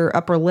to your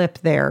upper lip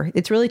there,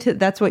 it's really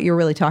that's what you're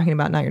really talking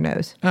about, not your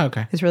nose. Oh,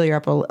 okay. It's really your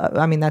upper.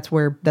 I mean, that's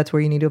where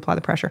you need to apply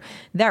the pressure.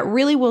 That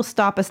really will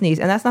stop a sneeze,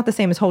 and that's not the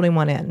same as holding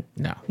one in.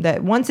 No.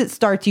 That once it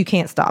starts, you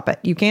can't stop it.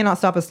 You cannot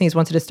stop a sneeze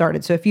once it has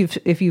started. So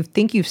if you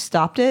think you've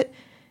stopped it,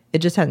 it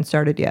just hadn't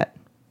started yet.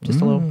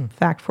 Just a little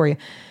fact for you.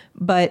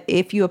 But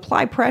if you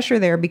apply pressure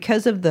there,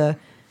 because of the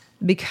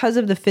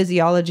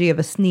physiology of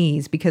a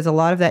sneeze, because a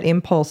lot of that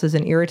impulse is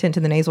an irritant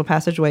to the nasal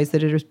passageways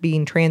that are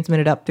being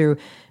transmitted up through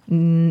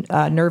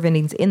nerve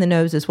endings in the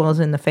nose as well as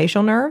in the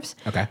facial nerves.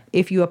 Okay.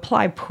 If you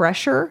apply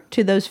pressure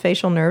to those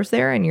facial nerves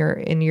there in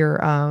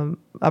your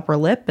upper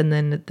lip and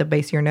then at the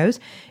base of your nose,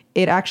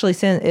 it actually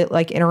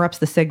interrupts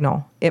the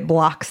signal. It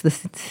blocks the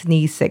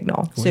sneeze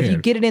signal. Weird. So if you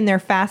get it in there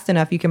fast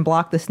enough, you can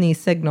block the sneeze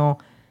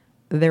signal.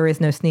 There is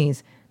no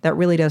sneeze. That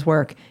really does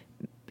work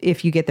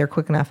if you get there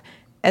quick enough.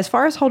 As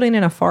far as holding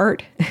in a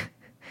fart,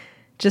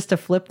 just to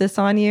flip this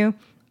on you,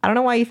 I don't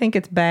know why you think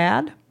it's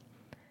bad.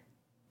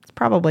 It's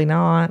probably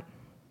not.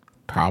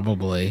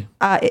 Probably.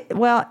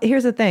 Well,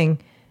 here's the thing.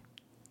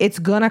 It's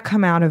going to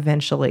come out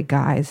eventually,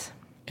 guys.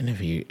 And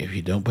if you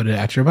don't put it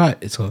at your butt,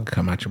 it's going to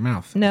come out your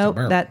mouth. No,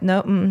 that's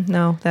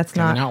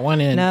not. Not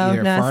one in.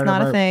 No, that's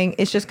not a thing.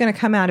 It's just going to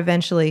come out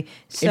eventually.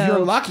 So, if you're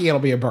lucky, it'll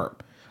be a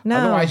burp. No.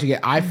 Otherwise, you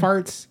get eye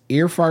farts,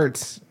 ear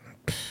farts.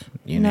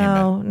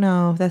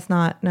 No, that's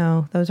not.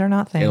 No, those are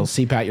not things. It'll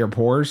seep out your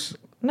pores.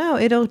 No,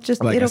 it'll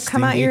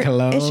come out your.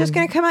 Cologne. It's just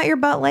going to come out your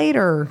butt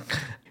later.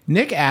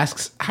 Nick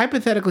asks,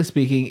 hypothetically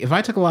speaking, if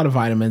I took a lot of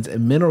vitamins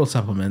and mineral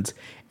supplements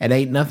and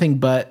ate nothing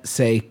but,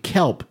 say,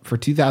 kelp for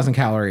 2,000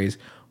 calories,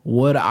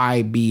 would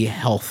I be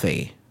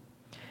healthy?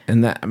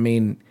 And that, I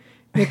mean,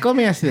 Nick, let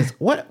me ask you this: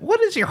 what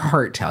does your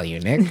heart tell you,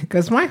 Nick?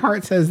 Because my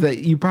heart says that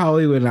you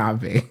probably would not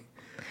be.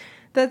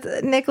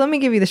 Nick, let me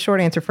give you the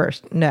short answer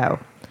first. No.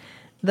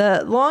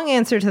 The long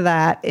answer to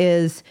that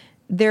is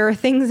there are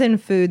things in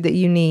food that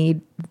you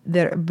need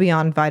that are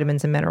beyond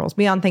vitamins and minerals,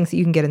 beyond things that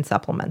you can get in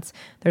supplements.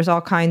 There's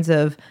all kinds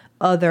of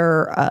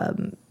other,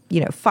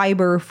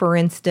 fiber, for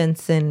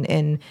instance,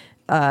 and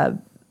phyto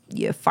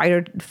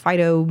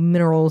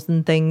minerals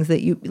and things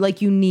that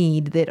you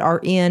need that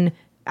are in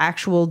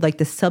actual, like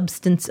the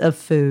substance of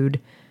food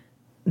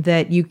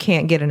that you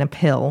can't get in a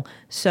pill.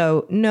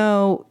 So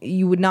no,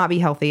 you would not be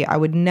healthy. I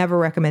would never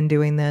recommend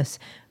doing this.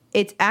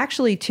 it's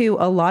actually too,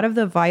 a lot of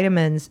the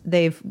vitamins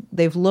they've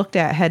looked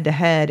at head to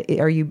head.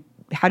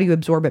 How do you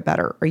absorb it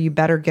better? Are you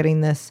better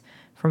getting this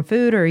from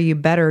food, or are you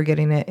better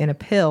getting it in a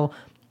pill?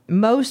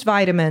 Most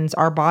vitamins,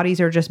 our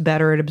bodies are just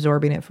better at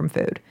absorbing it from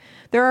food.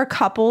 There are a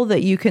couple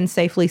that you can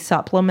safely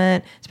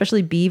supplement,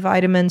 especially B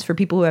vitamins for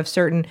people who have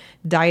certain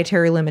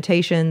dietary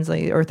limitations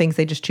or things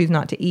they just choose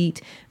not to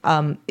eat.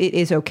 It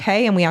is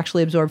okay, and we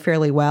actually absorb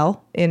fairly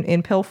well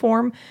in pill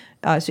form.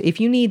 So if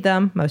you need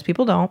them, most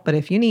people don't, but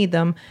if you need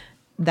them,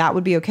 that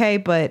would be okay.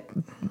 But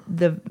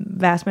the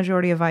vast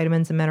majority of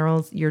vitamins and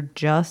minerals, you're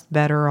just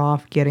better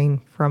off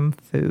getting from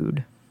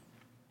food.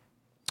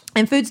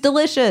 And food's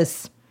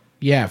delicious.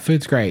 Yeah,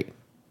 food's great.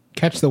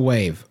 Catch the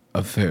wave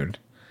of food.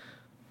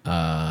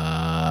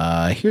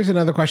 Here's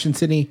another question,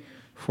 Sydney,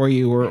 for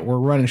you. We're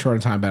running short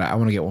of time, but I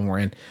want to get one more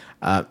in.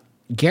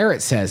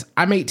 Garrett says,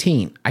 I'm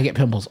 18. I get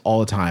pimples all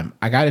the time.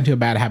 I got into a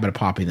bad habit of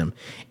popping them.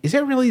 Is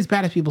that really as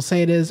bad as people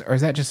say it is, or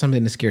is that just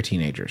something to scare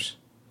teenagers?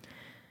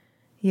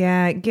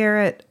 Yeah,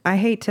 Garrett, I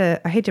hate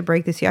to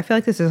break this to you. I feel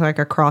like this is like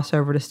a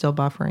crossover to still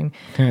buffering.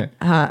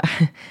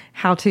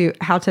 How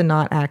to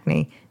not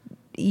acne.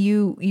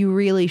 You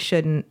really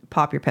shouldn't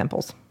pop your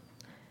pimples.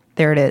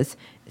 There it is.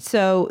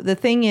 So the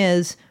thing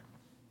is,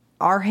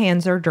 our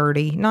hands are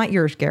dirty. Not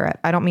yours, Garrett.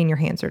 I don't mean your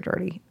hands are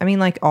dirty. I mean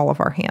like all of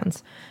our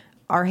hands.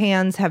 Our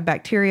hands have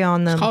bacteria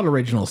on them. It's called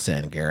original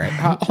sin, Garrett.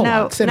 Hold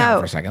on. Sit down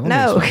for a second.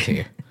 Let me explain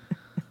to you.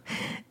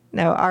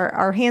 No,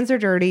 our hands are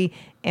dirty.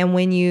 And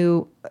when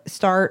you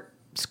start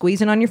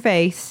squeezing on your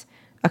face,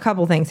 a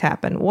couple things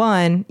happen.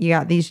 One, you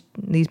got these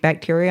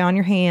bacteria on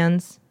your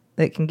hands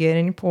that can get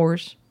in your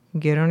pores,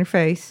 get on your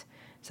face.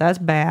 So that's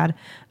bad.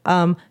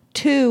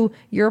 Two,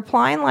 you're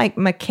applying like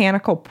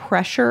mechanical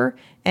pressure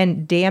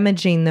and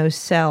damaging those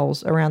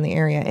cells around the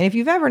area. And if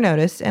you've ever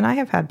noticed, and I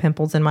have had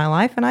pimples in my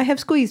life, and I have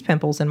squeezed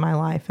pimples in my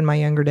life in my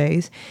younger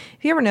days,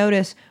 if you ever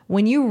notice,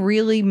 when you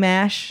really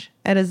mash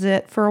at a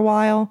zit for a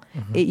while,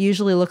 it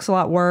usually looks a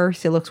lot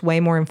worse. It looks way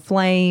more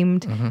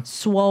inflamed,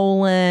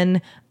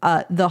 swollen.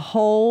 The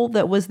hole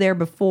that was there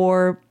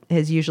before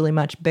is usually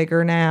much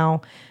bigger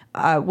now.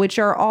 Which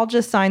are all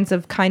just signs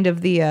of kind of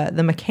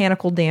the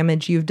mechanical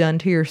damage you've done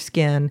to your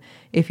skin.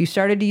 If you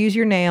started to use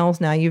your nails,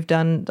 now you've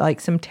done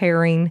like some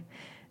tearing,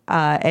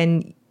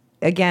 and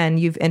again,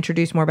 you've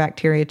introduced more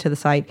bacteria to the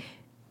site.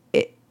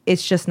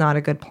 It's just not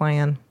a good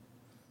plan.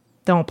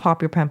 Don't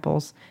pop your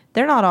pimples.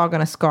 They're not all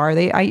going to scar.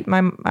 I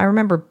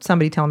remember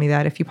somebody telling me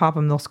that if you pop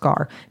them, they'll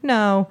scar.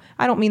 No,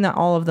 I don't mean that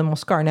all of them will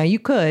scar. Now you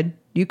could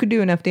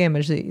do enough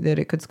damage that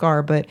it could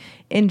scar, but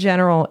in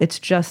general, it's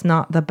just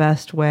not the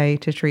best way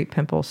to treat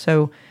pimples.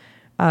 So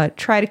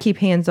try to keep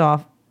hands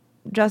off.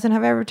 Justin,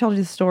 have I ever told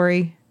you the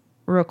story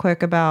real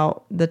quick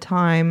about the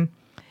time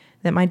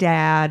that my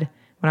dad,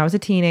 when I was a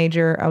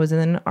teenager, I was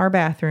in our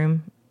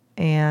bathroom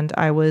and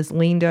I was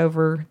leaned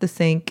over the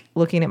sink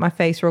looking at my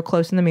face real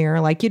close in the mirror,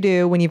 like you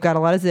do when you've got a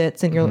lot of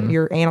zits and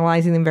you're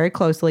analyzing them very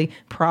closely,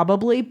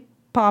 probably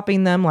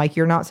popping them like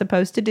you're not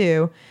supposed to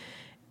do.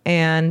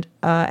 And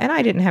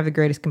I didn't have the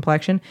greatest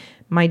complexion.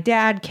 My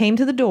dad came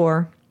to the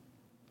door,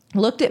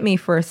 looked at me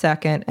for a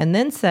second, and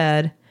then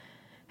said,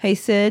 "Hey,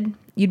 Sid,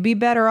 you'd be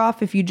better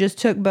off if you just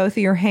took both of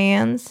your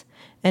hands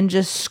and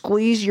just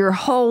squeeze your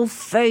whole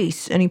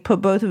face." And he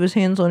put both of his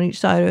hands on each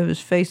side of his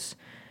face,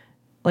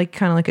 like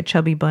kind of like a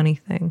chubby bunny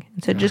thing.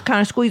 And said, "Just kind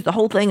of squeeze the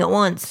whole thing at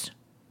once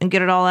and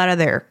get it all out of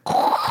there."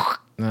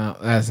 No,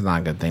 that's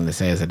not a good thing to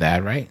say as a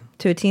dad, right?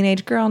 To a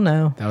teenage girl,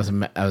 no. That was a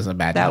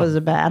bad job. That was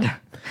a bad.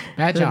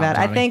 Bad job,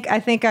 I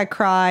think I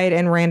cried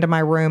and ran to my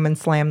room and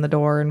slammed the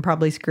door and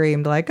probably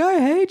screamed like, "I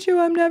hate you,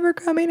 I'm never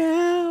coming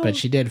out." But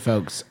she did,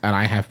 folks, and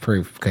I have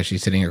proof because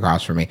she's sitting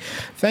across from me.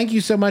 Thank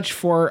you so much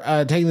for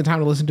taking the time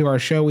to listen to our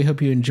show. We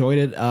hope you enjoyed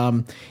it.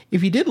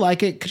 If you did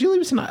like it, could you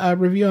leave us a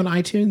review on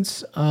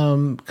iTunes?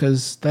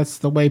 Because that's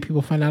the way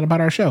people find out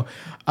about our show.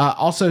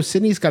 Also,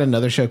 Sydney's got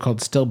another show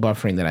called Still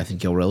Buffering that I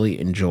think you'll really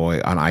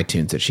enjoy on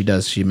iTunes that she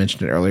does. She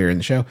mentioned it earlier in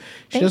the show.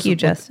 Thank you,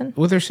 Justin.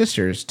 With her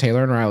sisters,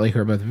 Taylor and Riley, who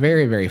are both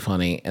very, very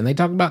funny, and they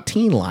talk about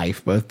teen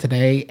life, both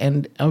today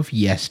and of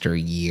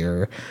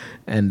yesteryear.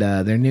 And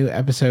their new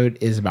episode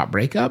is about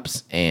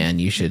breakups,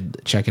 and you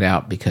should check it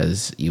out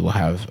because you will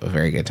have a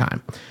very good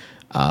time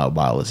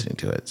while listening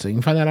to it. So you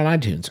can find that on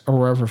iTunes or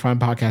wherever fine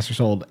podcasts are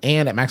sold,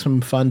 and at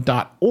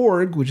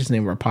MaximumFun.org, which is the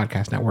name of our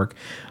podcast network,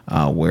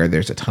 where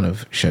there's a ton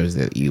of shows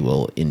that you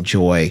will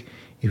enjoy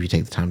if you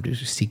take the time to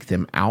seek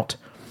them out.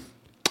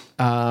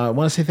 I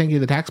want to say thank you to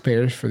the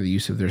taxpayers for the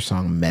use of their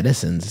song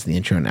Medicines, the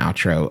intro and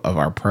outro of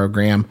our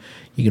program.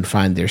 You can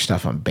find their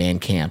stuff on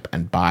Bandcamp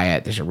and buy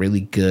it. There's a really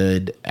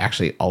good,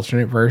 actually,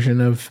 alternate version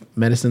of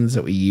Medicines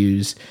that we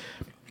use,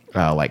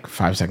 like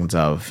 5 seconds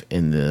of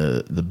in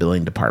the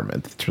billing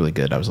department. It's really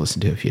good. I was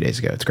listening to it a few days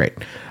ago. It's great.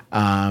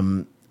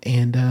 And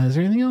is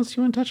there anything else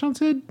you want to touch on,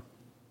 Sid?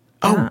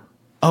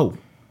 Oh.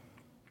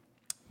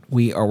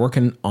 We are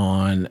working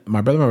on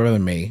My Brother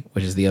and Me,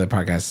 which is the other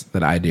podcast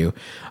that I do,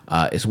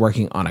 is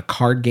working on a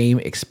card game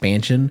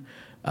expansion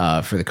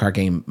for the card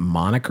game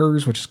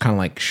Monikers, which is kind of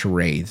like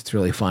charades. It's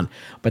really fun.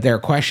 But there are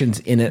questions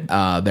in it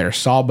that are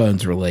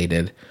Sawbones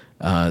related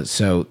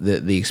So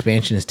the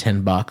expansion is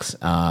 $10,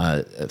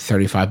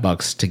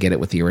 $35 to get it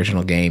with the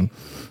original game.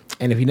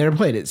 And if you never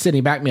played it,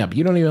 Sydney, back me up.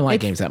 You don't even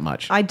like games that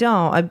much. I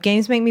don't.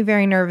 Games make me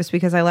very nervous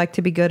because I like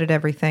to be good at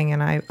everything,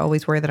 and I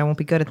always worry that I won't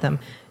be good at them.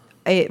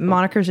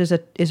 Monikers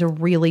is a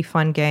really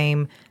fun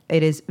game.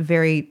 It is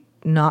very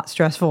not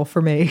stressful for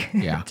me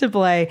to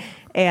play,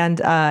 and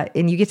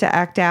you get to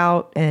act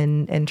out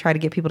and try to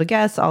get people to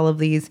guess all of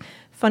these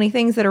funny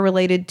things that are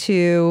related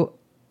to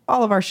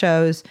all of our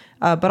shows,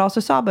 but also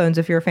Sawbones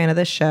if you're a fan of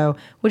this show,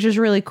 which is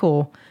really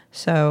cool.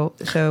 So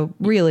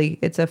really,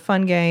 it's a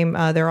fun game.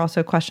 There are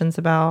also questions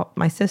about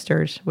my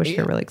sisters, which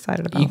they're really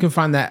excited about. You can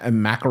find that at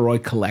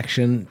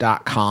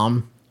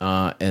McElroyCollection.com,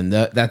 and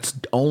that's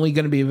only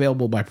going to be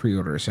available by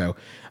pre-order. So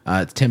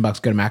it's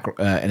 $10. Go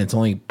to and it's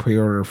only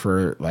pre-order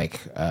for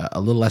like a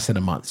little less than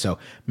a month. So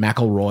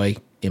McElroy,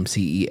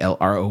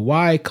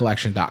 McElroy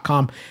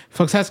collection.com.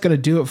 Folks, that's going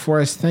to do it for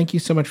us. Thank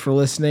you so much for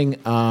listening.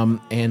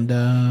 And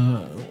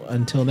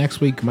until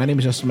next week, my name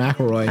is Justin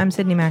McElroy. I'm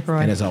Sydney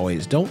McElroy. And as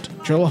always,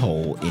 don't drill a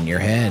hole in your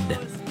head.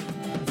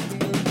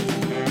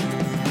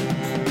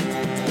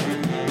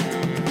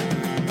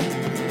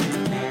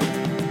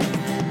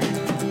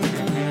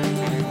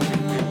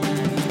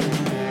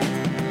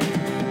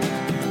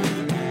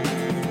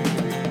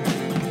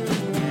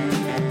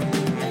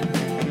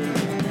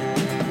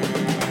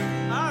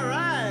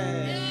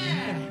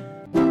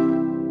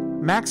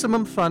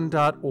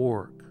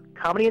 MaximumFun.org.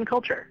 Comedy and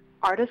culture.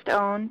 Artist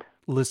owned.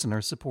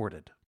 Listener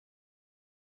supported.